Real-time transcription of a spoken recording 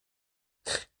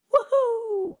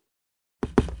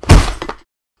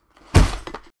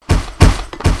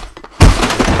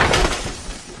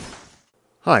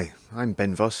Hi, I'm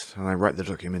Ben Voss and I write the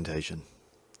documentation.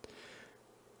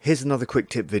 Here's another quick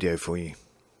tip video for you.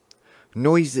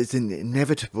 Noise is an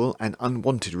inevitable and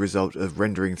unwanted result of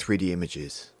rendering 3D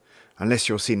images, unless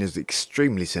your scene is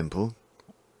extremely simple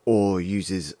or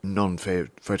uses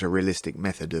non-photorealistic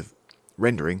method of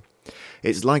rendering.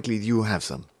 It's likely you will have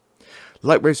some.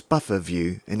 Lightwave's buffer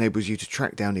view enables you to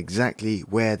track down exactly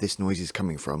where this noise is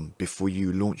coming from before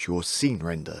you launch your scene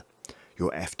render,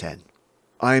 your F10.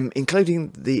 I'm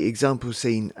including the example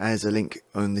scene as a link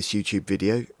on this YouTube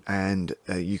video, and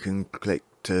you can click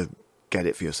to get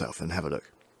it for yourself and have a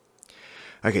look.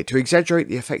 Okay, to exaggerate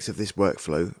the effects of this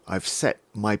workflow, I've set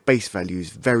my base values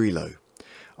very low.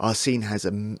 Our scene has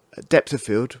a depth of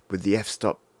field with the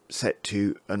f-stop set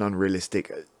to an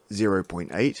unrealistic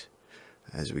 0.8,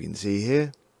 as we can see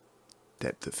here.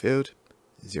 Depth of field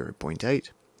 0.8.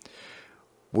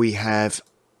 We have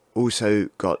also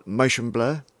got motion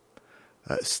blur.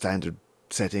 Standard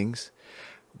settings.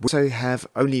 We also have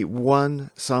only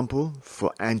one sample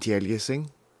for anti-aliasing,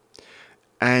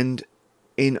 and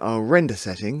in our render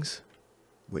settings,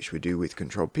 which we do with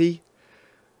Control P,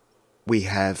 we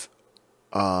have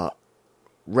our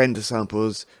render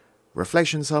samples,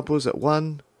 reflection samples at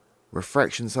 1,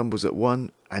 refraction samples at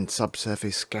 1, and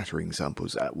subsurface scattering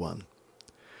samples at 1.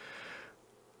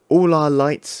 All our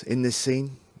lights in this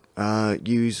scene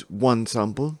use one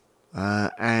sample.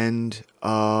 And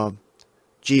our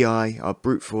GI, our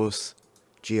brute force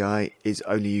GI, is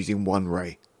only using one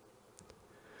ray.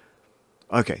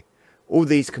 Okay, all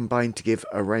these combine to give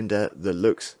a render that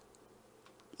looks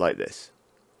like this.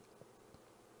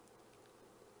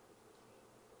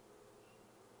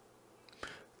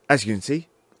 As you can see,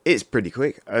 it's pretty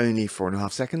quick, only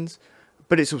 4.5 seconds,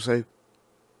 but it's also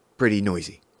pretty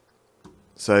noisy.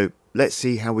 So let's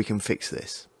see how we can fix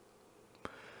this.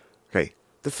 Okay.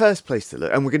 The first place to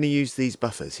look, and we're going to use these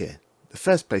buffers here. The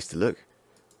first place to look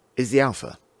is the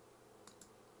alpha.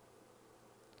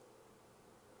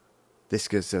 This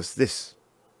gives us this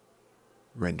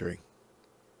rendering.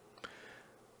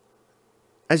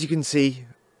 As you can see,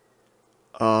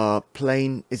 our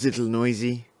plane is a little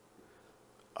noisy.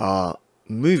 Our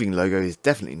moving logo is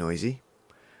definitely noisy.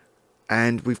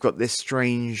 And we've got this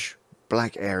strange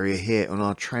black area here on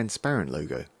our transparent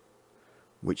logo,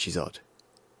 which is odd.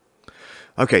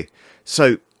 Okay,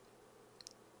 so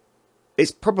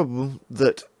it's probable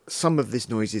that some of this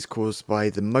noise is caused by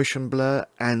the motion blur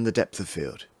and the depth of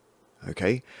field.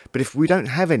 Okay, but if we don't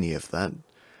have any of that,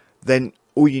 then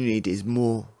all you need is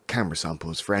more camera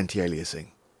samples for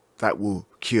anti-aliasing. That will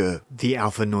cure the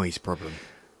alpha noise problem.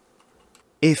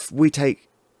 If we take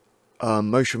our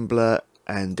motion blur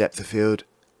and depth of field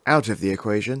out of the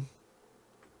equation,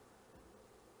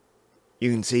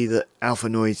 you can see that alpha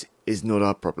noise is not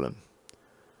our problem.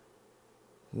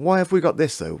 Why have we got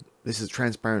this though? This is a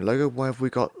transparent logo. Why have we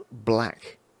got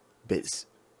black bits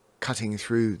cutting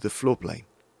through the floor plane?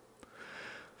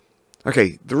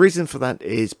 Okay, the reason for that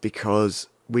is because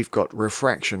we've got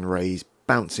refraction rays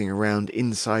bouncing around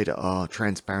inside our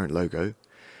transparent logo,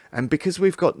 and because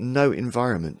we've got no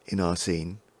environment in our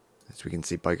scene, as we can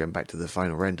see by going back to the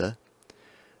final render,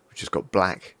 which has got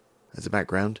black as a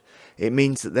background, it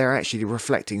means that they're actually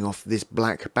reflecting off this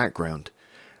black background.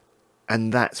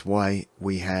 And that's why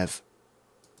we have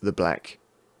the black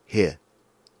here.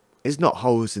 It's not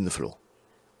holes in the floor.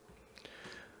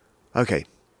 Okay.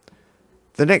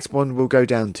 The next one we'll go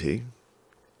down to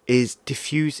is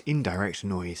diffuse indirect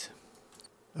noise.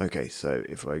 Okay, so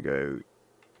if I go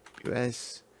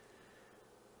US,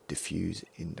 diffuse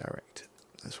indirect.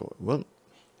 That's what we want.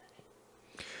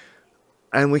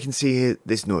 And we can see here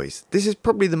this noise. This is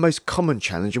probably the most common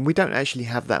challenge, and we don't actually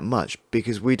have that much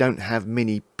because we don't have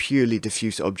many purely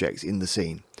diffuse objects in the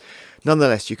scene.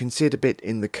 Nonetheless, you can see it a bit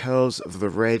in the curls of the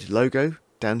red logo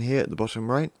down here at the bottom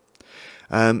right,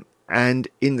 and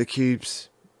in the cubes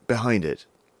behind it.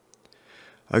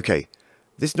 Okay,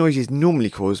 this noise is normally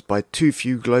caused by too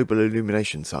few global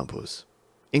illumination samples.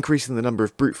 Increasing the number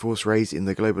of brute force rays in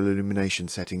the global illumination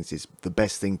settings is the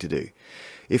best thing to do.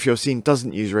 If your scene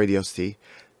doesn't use radiosity,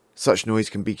 such noise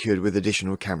can be cured with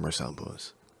additional camera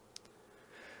samples.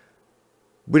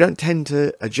 We don't tend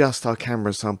to adjust our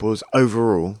camera samples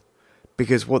overall,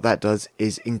 because what that does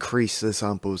is increase the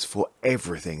samples for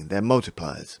everything. They're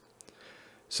multipliers.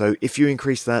 So if you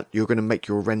increase that, you're going to make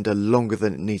your render longer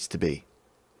than it needs to be.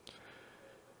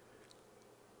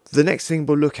 The next thing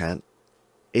we'll look at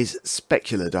is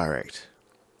specular direct.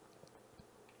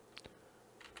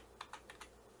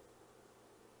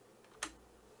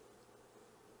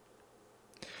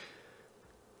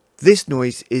 This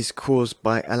noise is caused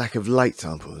by a lack of light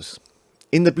samples.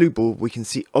 In the blue ball we can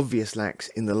see obvious lacks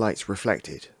in the lights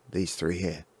reflected, these three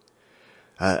here,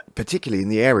 particularly in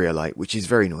the area light, which is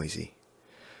very noisy.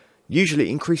 Usually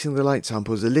increasing the light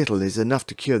samples a little is enough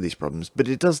to cure these problems, but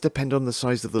it does depend on the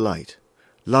size of the light.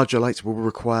 Larger lights will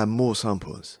require more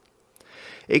samples.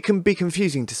 It can be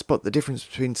confusing to spot the difference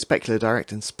between specular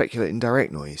direct and specular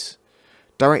indirect noise.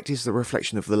 Direct is the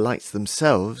reflection of the lights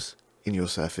themselves in your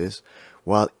surface,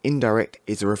 while indirect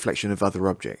is a reflection of other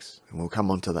objects, and we'll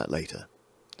come on to that later.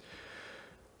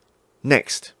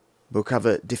 Next, we'll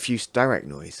cover diffuse direct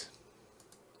noise.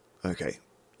 Okay,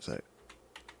 so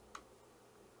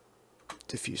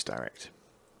diffuse direct.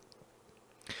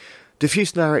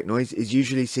 Diffuse direct noise is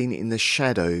usually seen in the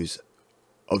shadows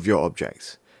of your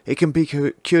objects. It can be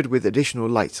cured with additional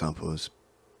light samples,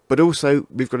 but also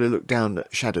we've got to look down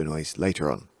at shadow noise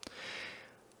later on.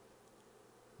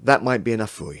 That might be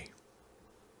enough for you.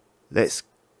 Let's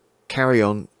carry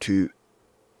on to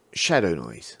shadow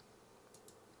noise.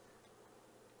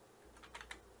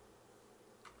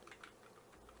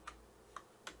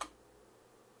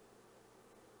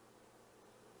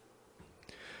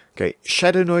 Okay,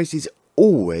 shadow noise is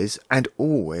always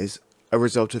a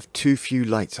result of too few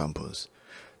light samples.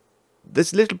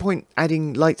 There's little point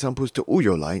adding light samples to all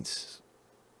your lights.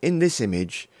 In this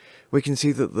image, we can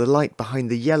see that the light behind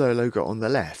the yellow logo on the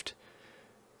left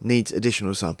needs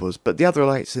additional samples, but the other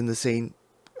lights in the scene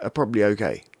are probably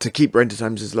okay to keep render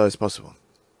times as low as possible.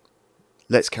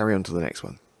 Let's carry on to the next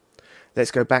one.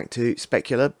 Let's go back to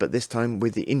specular, but this time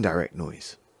with the indirect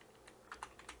noise.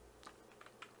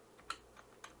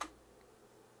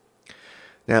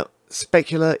 Now,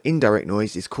 specular indirect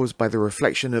noise is caused by the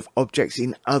reflection of objects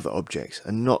in other objects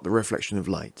and not the reflection of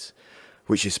lights,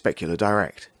 which is specular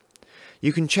direct.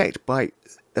 You can check by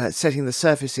setting the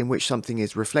surface in which something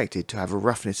is reflected to have a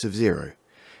roughness of 0.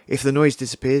 If the noise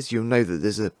disappears, you'll know that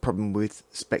there's a problem with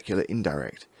specular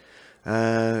indirect.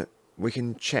 We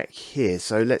can check here,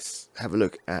 so let's have a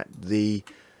look at the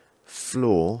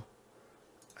floor,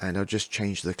 and I'll just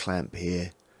change the clamp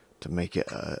here to make it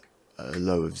a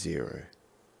low of 0.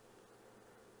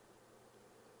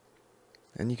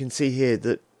 And you can see here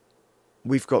that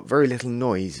we've got very little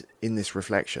noise in this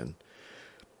reflection.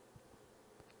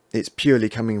 It's purely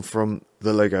coming from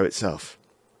the logo itself.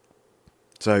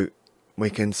 So we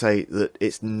can say that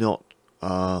it's not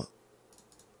our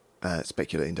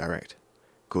specular indirect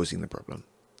causing the problem.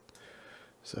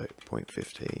 So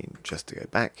 0.15, just to go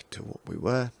back to what we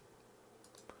were.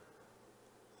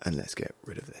 And let's get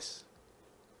rid of this.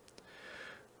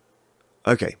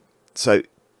 Okay, so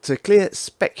to clear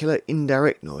specular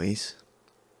indirect noise,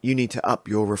 you need to up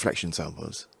your reflection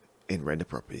samples in render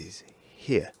properties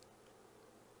here.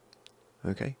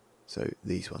 Okay, so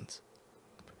these ones.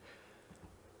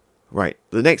 Right,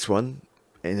 the next one,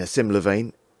 in a similar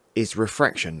vein, is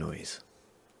refraction noise.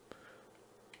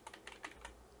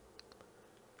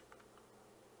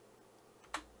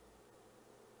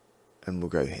 And we'll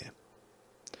go here.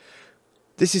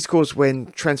 This is caused when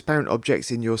transparent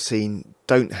objects in your scene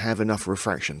don't have enough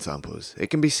refraction samples. It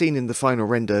can be seen in the final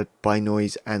render by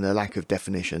noise and a lack of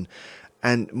definition,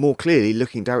 and more clearly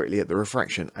looking directly at the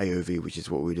refraction AOV, which is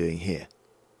what we're doing here.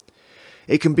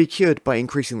 It can be cured by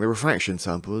increasing the refraction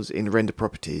samples in render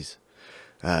properties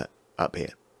up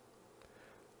here.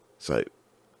 So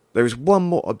there is one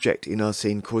more object in our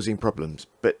scene causing problems,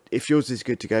 but if yours is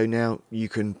good to go now, you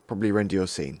can probably render your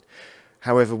scene.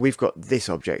 However, we've got this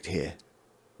object here,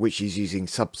 which is using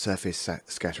subsurface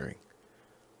scattering.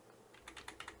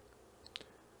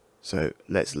 So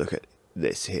let's look at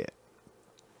this here.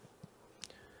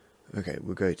 Okay,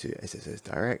 we'll go to SSS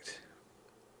Direct.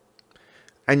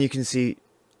 And you can see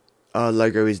our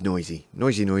logo is noisy.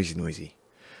 Noisy, noisy, noisy.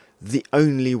 The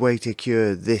only way to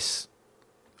cure this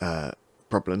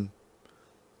problem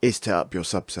is to up your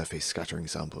subsurface scattering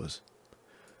samples.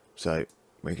 So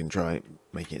we can try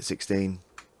making it 16.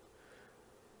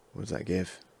 What does that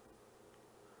give?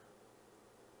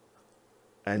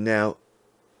 And now,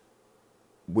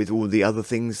 with all the other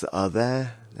things that are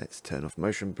there, let's turn off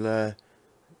motion blur.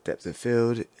 Depth of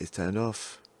field is turned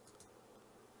off.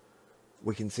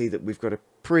 We can see that we've got a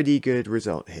pretty good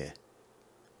result here.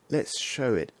 Let's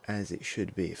show it as it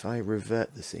should be. If I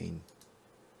revert the scene.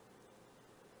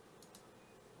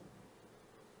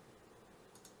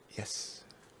 Yes.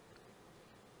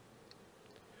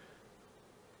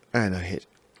 And I hit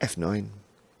F9.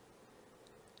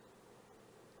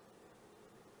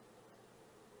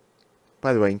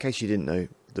 By the way, in case you didn't know,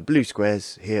 the blue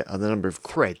squares here are the number of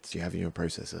creds you have in your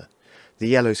processor. The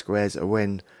yellow squares are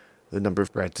when the number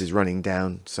of creds is running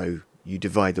down, so you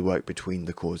divide the work between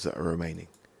the cores that are remaining.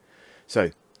 So,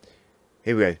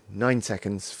 here we go, 9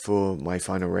 seconds for my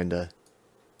final render.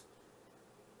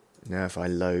 Now if I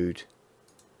load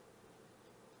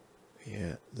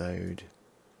Yeah, load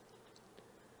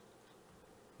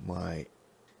my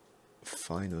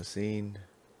final scene.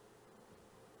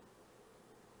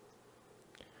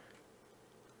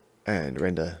 And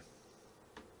render.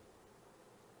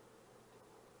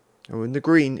 Oh, and the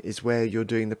green is where you're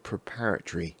doing the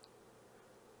preparatory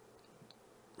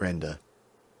render.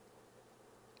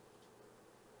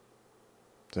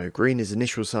 So green is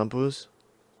initial samples.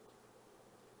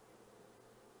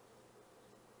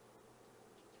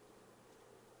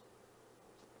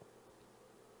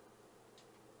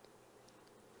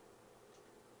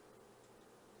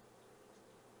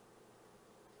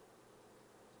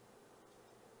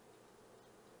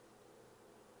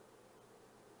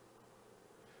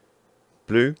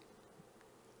 Blue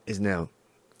is now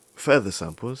further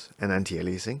samples and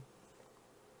anti-aliasing.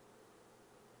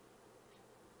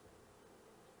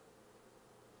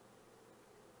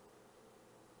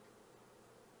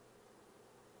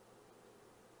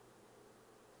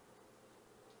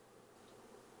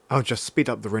 I'll just speed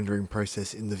up the rendering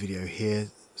process in the video here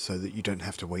so that you don't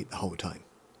have to wait the whole time.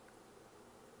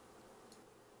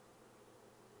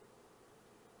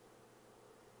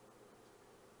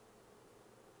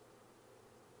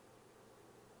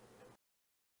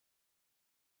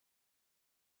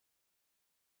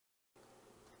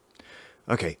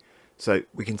 Okay, so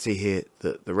we can see here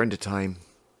that the render time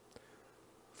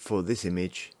for this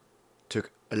image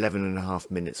took 11.5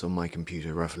 minutes on my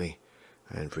computer roughly,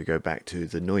 and if we go back to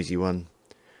the noisy one,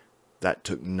 that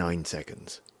took 9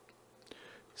 seconds.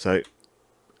 So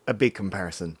a big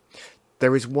comparison.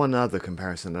 There is one other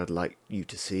comparison I'd like you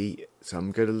to see, so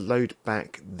I'm going to load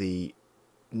back the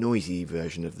noisy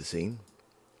version of the scene.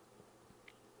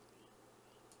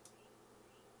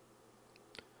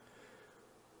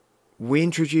 We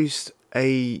introduced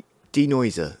a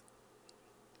denoiser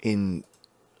in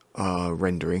our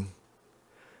rendering,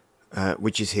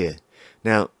 which is here.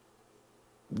 Now,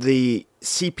 the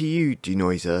CPU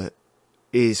denoiser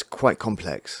is quite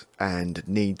complex and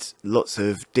needs lots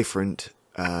of different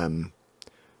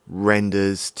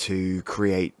renders to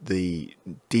create the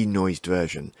denoised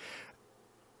version.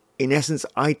 In essence,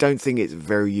 I don't think it's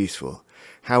very useful.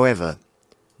 However,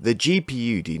 the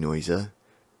GPU denoiser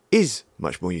is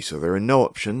much more useful. There are no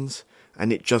options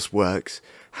and it just works.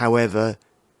 However,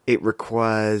 it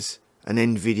requires an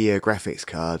NVIDIA graphics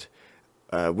card,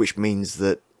 which means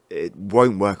that it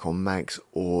won't work on Macs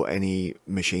or any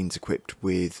machines equipped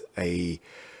with a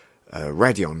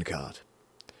Radeon card.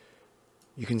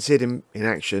 You can see it in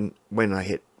action when I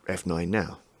hit F9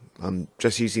 now. I'm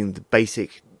just using the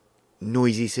basic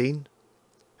noisy scene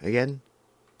again.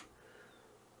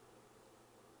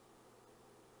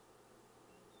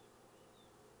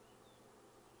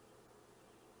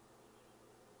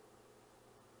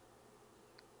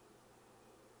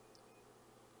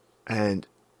 And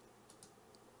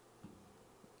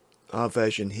our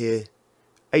version here,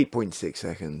 8.6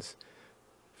 seconds.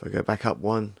 If I go back up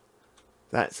one,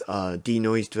 that's our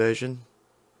denoised version.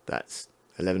 That's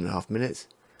 11.5 minutes.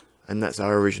 And that's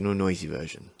our original noisy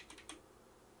version.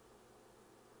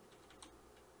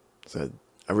 So,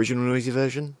 original noisy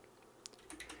version,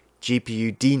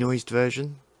 GPU denoised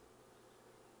version,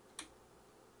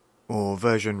 or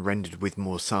version rendered with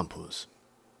more samples.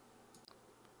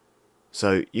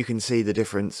 So you can see the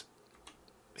difference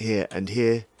here and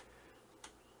here.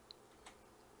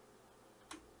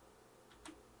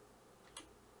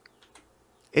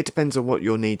 It depends on what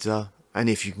your needs are and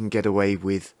if you can get away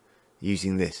with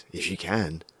using this. If you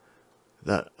can,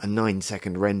 that a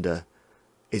 9-second render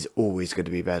is always going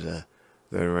to be better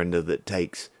than a render that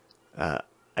takes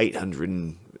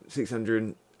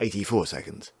 684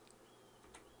 seconds.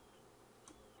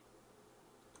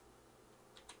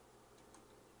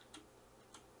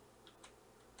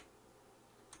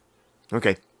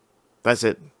 Okay, that's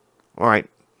it. Alright,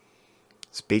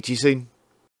 speak to you soon.